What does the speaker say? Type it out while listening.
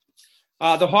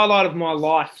The highlight of my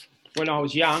life when I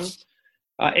was young,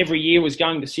 every year was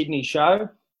going to Sydney Show,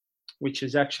 which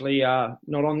is actually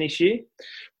not on this year.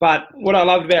 But what I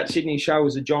loved about Sydney Show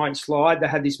was a giant slide. They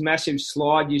had this massive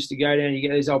slide you used to go down. You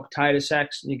get these old potato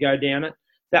sacks and you go down it.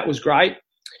 That was great.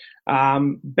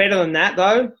 Better than that,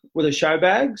 though, were the show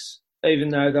bags, even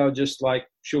though they were just like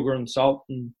sugar and salt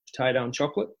and potato and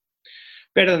chocolate.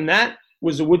 Better than that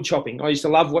was the wood chopping. I used to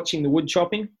love watching the wood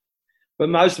chopping. But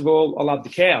most of all, I love the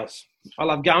cows. I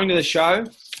love going to the show.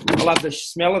 I love the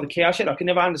smell of the cow shed. I can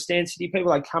never understand city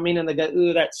people. They come in and they go,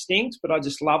 "Ooh, that stinks," but I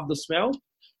just love the smell.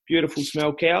 Beautiful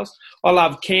smell, cows. I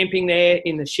love camping there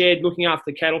in the shed, looking after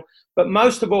the cattle. But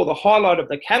most of all, the highlight of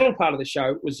the cattle part of the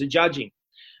show was the judging.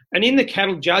 And in the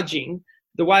cattle judging,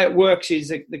 the way it works is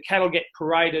that the cattle get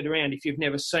paraded around, if you've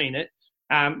never seen it,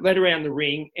 led around the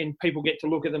ring, and people get to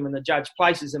look at them, and the judge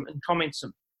places them and comments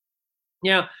them.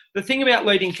 Now, the thing about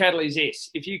leading cattle is this.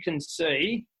 If you can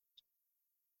see,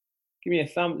 give me a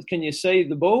thumb. Can you see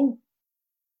the bull?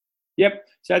 Yep.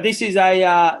 So this is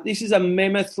a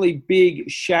mammothly big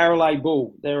Charolais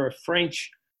bull. They're a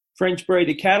French breed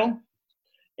of cattle.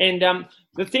 And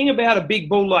the thing about a big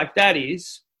bull like that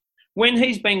is, when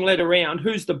he's being led around,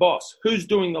 who's the boss? Who's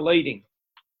doing the leading?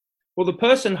 Well, the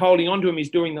person holding onto him is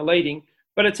doing the leading,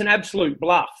 but it's an absolute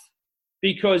bluff,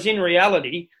 because in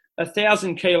reality, a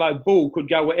 1,000-kilo bull could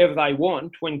go wherever they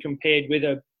want when compared with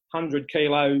a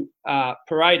 100-kilo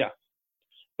parader.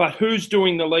 But who's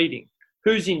doing the leading?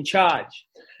 Who's in charge?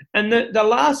 And the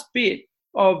last bit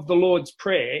of the Lord's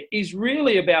Prayer is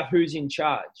really about who's in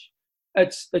charge.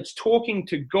 It's talking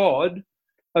to God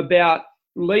about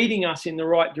leading us in the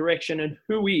right direction, and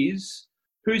who's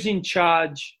in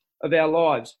charge of our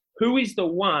lives. Who is the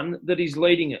one that is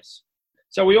leading us?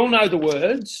 So we all know the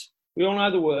words.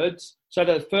 So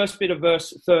the first bit of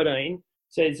verse 13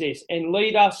 says this, "And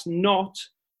lead us not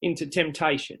into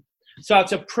temptation." So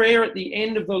it's a prayer at the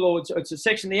end of it's a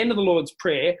section at the end of the Lord's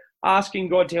Prayer, asking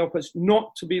God to help us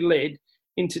not to be led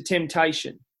into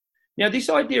temptation. Now, this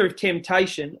idea of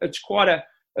temptation,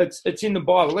 it's in the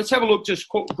Bible. Let's have a look just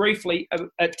briefly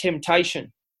at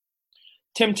temptation.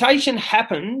 Temptation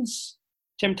happens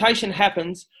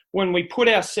when we put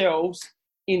ourselves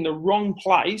in the wrong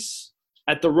place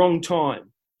at the wrong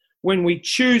time, when we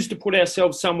choose to put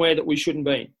ourselves somewhere that we shouldn't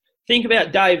be. Think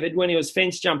about David when he was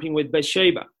fence jumping with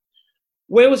Bathsheba.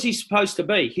 Where was he supposed to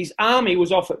be? His army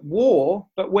was off at war,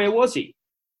 but where was he?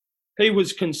 He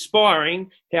was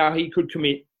conspiring how he could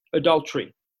commit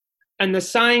adultery. And the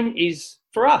same is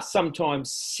for us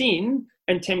sometimes. Sin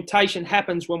and temptation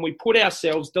happens when we put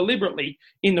ourselves deliberately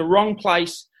in the wrong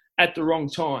place at the wrong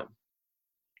time.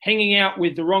 Hanging out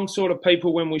with the wrong sort of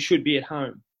people when we should be at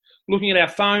home. Looking at our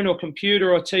phone or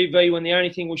computer or TV when the only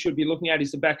thing we should be looking at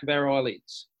is the back of our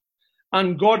eyelids.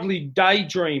 Ungodly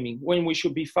daydreaming when we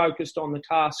should be focused on the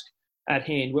task at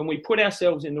hand. When we put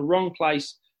ourselves in the wrong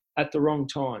place at the wrong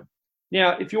time.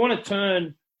 Now, if you want to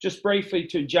turn just briefly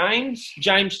to James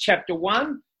chapter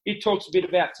 1, it talks a bit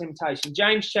about temptation.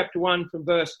 James chapter 1 from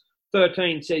verse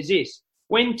 13 says this,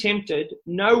 "When tempted,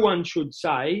 no one should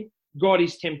say, 'God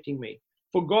is tempting me.'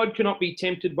 For God cannot be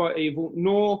tempted by evil,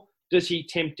 nor does he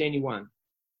tempt anyone."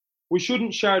 We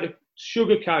shouldn't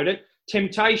sugarcoat it.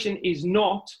 Temptation is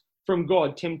not from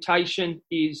God. Temptation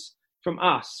is from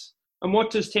us. And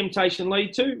what does temptation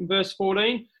lead to? In verse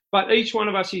 14, "But each one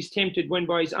of us is tempted when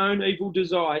by his own evil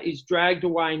desire is dragged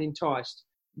away and enticed.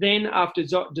 Then after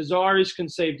desire is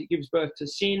conceived, it gives birth to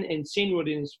sin, and sin,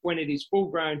 when it is full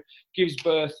grown, gives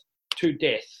birth to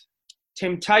death."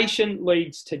 Temptation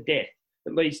leads to death.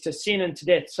 It leads to sin and to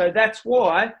death. So that's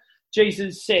why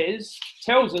Jesus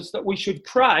tells us that we should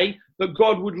pray that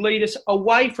God would lead us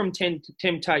away from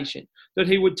temptation, that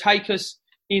he would take us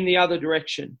in the other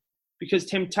direction, because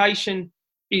temptation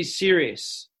is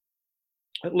serious.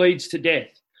 It leads to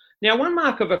death. Now, one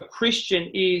mark of a Christian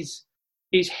is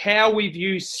how we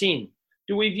view sin.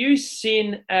 Do we view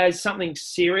sin as something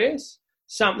serious,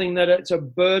 something that it's a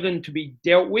burden to be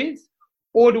dealt with,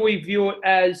 or do we view it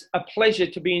as a pleasure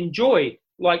to be enjoyed,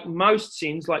 like most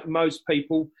sins, like most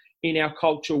people in our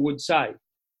culture would say?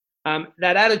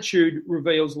 That attitude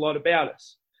reveals a lot about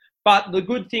us. But the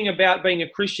good thing about being a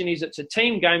Christian is it's a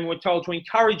team game. We're told to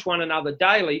encourage one another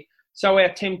daily. So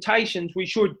our temptations, we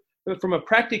should, from a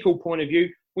practical point of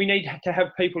view, we need to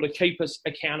have people to keep us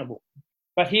accountable.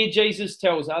 But here Jesus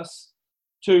tells us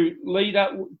to lead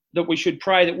up, that we should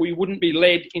pray that we wouldn't be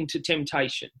led into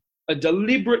temptation. A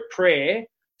deliberate prayer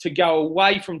to go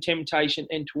away from temptation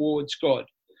and towards God.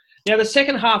 Now, the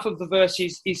second half of the verse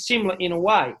is similar in a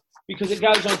way, because it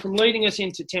goes on from leading us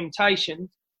into temptation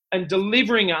and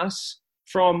delivering us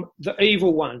from the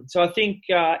evil one. So I think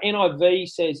NIV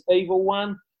says evil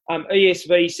one.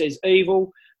 ESV says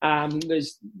evil.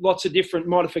 There's lots of different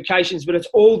modifications, but it's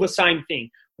all the same thing.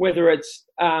 Whether it's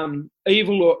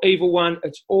evil or evil one,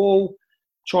 it's all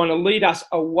trying to lead us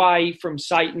away from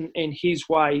Satan and his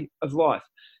way of life.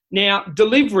 Now,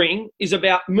 delivering is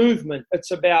about movement.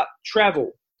 It's about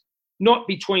travel, not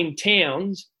between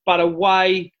towns, but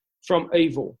away from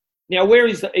evil. Now, where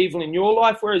is the evil in your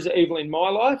life? Where is the evil in my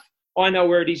life? I know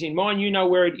where it is in mine. You know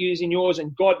where it is in yours,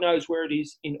 and God knows where it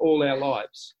is in all our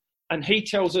lives. And he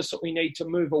tells us that we need to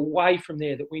move away from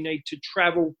there, that we need to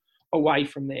travel away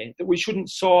from there, that we shouldn't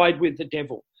side with the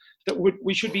devil, that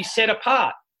we should be set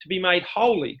apart to be made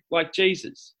holy like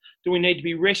Jesus, that we need to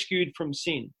be rescued from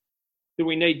sin, that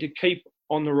we need to keep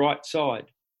on the right side.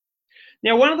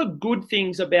 Now, one of the good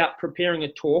things about preparing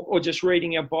a talk or just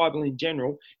reading our Bible in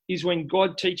general is when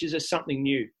God teaches us something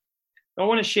new. I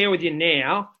want to share with you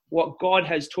now what God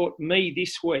has taught me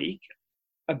this week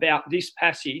about this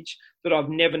passage that I've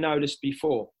never noticed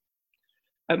before.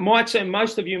 It might seem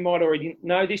most of you might already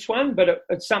know this one, but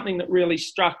it's something that really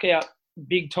struck out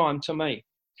big time to me.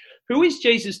 Who is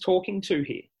Jesus talking to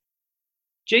here?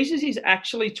 Jesus is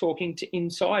actually talking to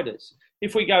insiders.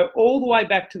 If we go all the way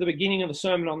back to the beginning of the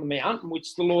Sermon on the Mount,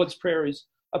 which the Lord's Prayer is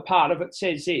a part of, it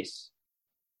says this.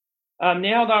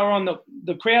 Now they were on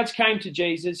the crowds came to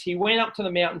Jesus. He went up to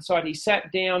the mountainside. He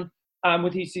sat down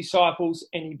with his disciples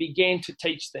and he began to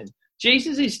teach them.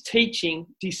 Jesus is teaching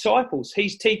disciples.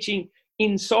 He's teaching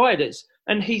insiders,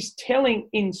 and he's telling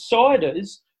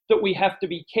insiders that we have to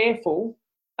be careful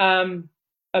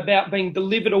about being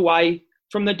delivered away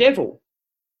from the devil.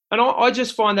 And I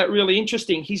just find that really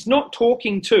interesting. He's not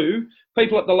talking to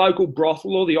people at the local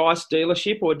brothel or the ice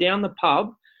dealership or down the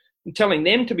pub and telling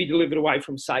them to be delivered away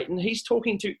from Satan. He's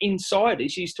talking to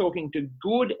insiders. He's talking to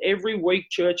good, every week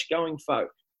church-going folk.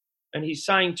 And he's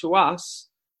saying to us,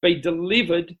 be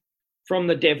delivered from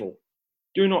the devil.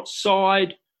 Do not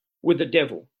side with the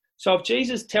devil. So if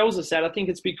Jesus tells us that, I think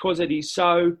it's because it is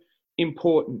so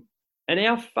important. And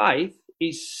our faith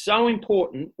is so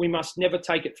important, we must never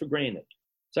take it for granted.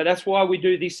 So that's why we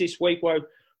do this week, where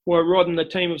Rod and the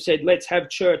team have said, let's have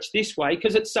church this way,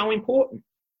 because it's so important.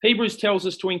 Hebrews tells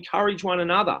us to encourage one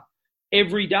another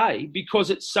every day because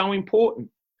it's so important.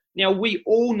 Now, we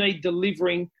all need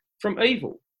delivering from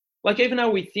evil. Like, even though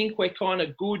we think we're kind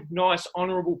of good, nice,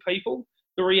 honourable people,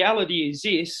 the reality is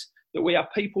this, that we are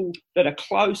people that are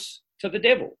close to the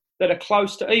devil, that are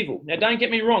close to evil. Now, don't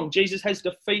get me wrong, Jesus has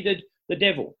defeated the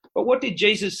devil. But what did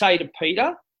Jesus say to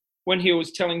Peter when he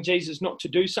was telling Jesus not to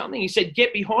do something? He said,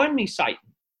 get behind me, Satan.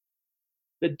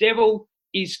 The devil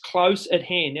is close at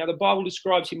hand. Now, the Bible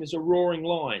describes him as a roaring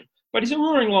lion, but he's a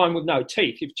roaring lion with no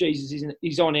teeth if Jesus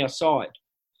is on our side.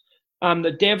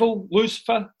 The devil,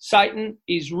 Lucifer, Satan,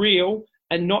 is real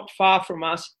and not far from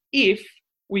us if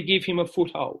we give him a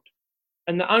foothold.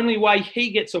 And the only way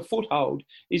he gets a foothold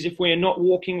is if we are not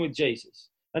walking with Jesus.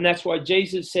 And that's why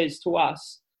Jesus says to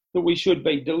us that we should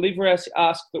be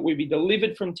ask that we be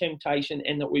delivered from temptation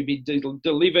and that we be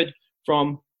delivered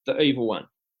from the evil one.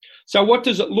 So what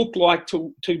does it look like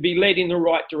to be led in the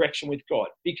right direction with God?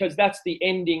 Because that's the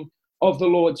ending of the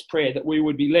Lord's Prayer, that we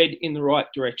would be led in the right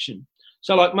direction.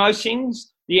 So like most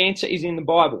things, the answer is in the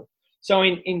Bible. So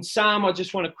in Psalm, I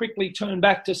just want to quickly turn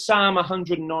back to Psalm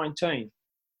 119.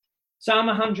 Psalm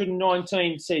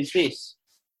 119 says this,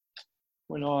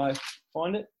 when I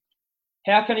find it.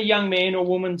 How can a young man or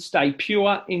woman stay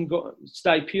pure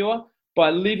by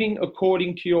living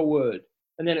according to your word?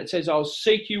 And then it says, I'll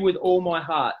seek you with all my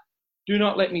heart. Do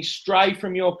not let me stray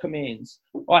from your commands.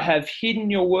 I have hidden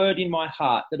your word in my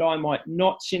heart that I might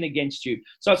not sin against you.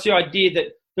 So it's the idea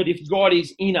that if God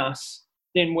is in us,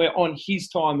 then we're on his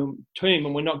tomb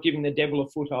and we're not giving the devil a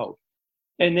foothold.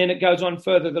 And then it goes on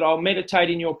further that I'll meditate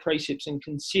in your precepts and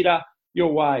consider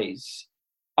your ways.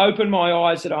 Open my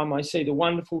eyes that I may see the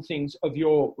wonderful things of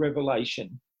your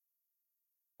revelation.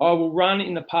 I will run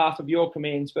in the path of your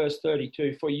commands, verse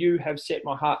 32, for you have set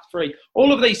my heart free.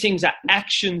 All of these things are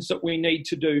actions that we need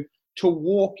to do to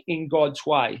walk in God's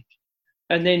way.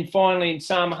 And then finally in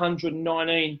Psalm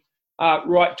 119,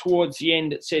 right towards the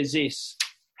end, it says this.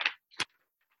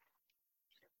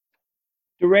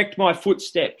 Direct my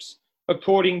footsteps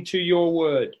according to your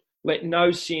word. Let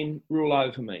no sin rule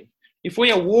over me. If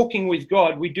we are walking with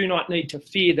God, we do not need to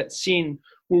fear that sin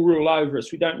will rule over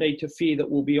us. We don't need to fear that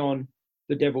we'll be on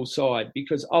the devil's side,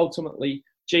 because ultimately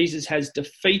Jesus has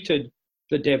defeated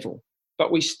the devil,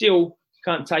 but we still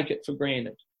can't take it for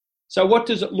granted. So what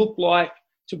does it look like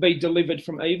to be delivered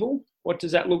from evil? What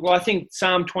does that look like? I think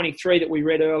Psalm 23 that we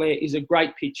read earlier is a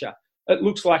great picture. It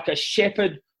looks like a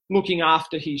shepherd looking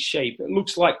after his sheep. It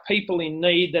looks like people in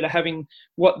need that are having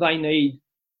what they need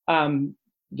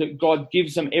that God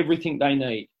gives them everything they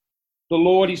need. The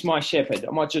Lord is my shepherd.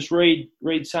 I might just read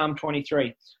Psalm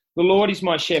 23. The Lord is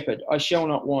my shepherd, I shall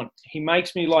not want. He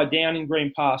makes me lie down in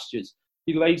green pastures.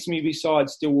 He leads me beside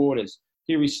still waters.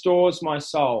 He restores my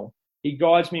soul. He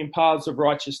guides me in paths of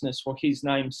righteousness for his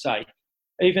name's sake.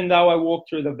 Even though I walk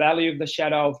through the valley of the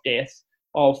shadow of death,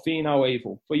 I'll fear no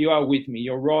evil, for you are with me.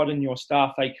 Your rod and your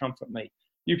staff, they comfort me.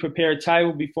 You prepare a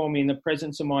table before me in the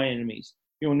presence of my enemies.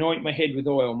 You anoint my head with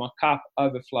oil. My cup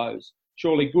overflows.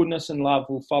 Surely goodness and love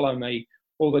will follow me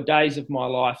all the days of my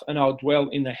life, and I'll dwell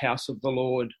in the house of the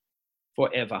Lord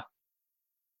forever.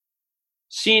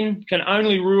 Sin can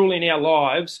only rule in our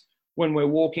lives when we're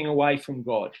walking away from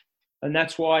God. And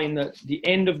that's why in the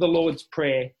end of the Lord's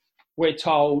Prayer, we're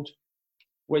told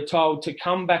to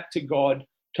come back to God,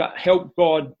 to help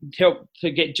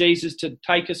to get Jesus to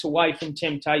take us away from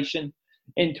temptation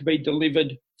and to be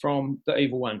delivered from the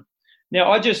evil one.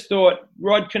 Now, I just thought,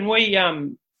 Rod, can we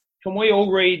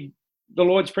all read the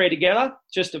Lord's Prayer together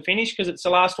just to finish, because it's the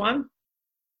last one? Can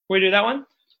we do that one?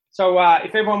 So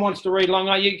if everyone wants to read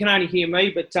along, you can only hear me,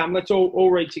 but let's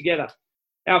all read together.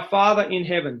 Our Father in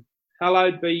heaven,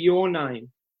 hallowed be your name.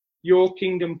 Your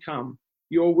kingdom come.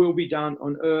 Your will be done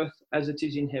on earth as it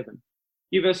is in heaven.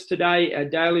 Give us today our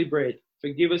daily bread.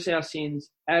 Forgive us our sins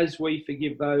as we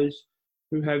forgive those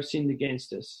who have sinned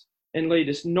against us. And lead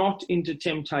us not into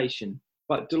temptation,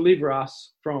 but deliver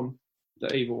us from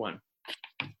the evil one.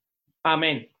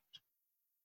 Amen.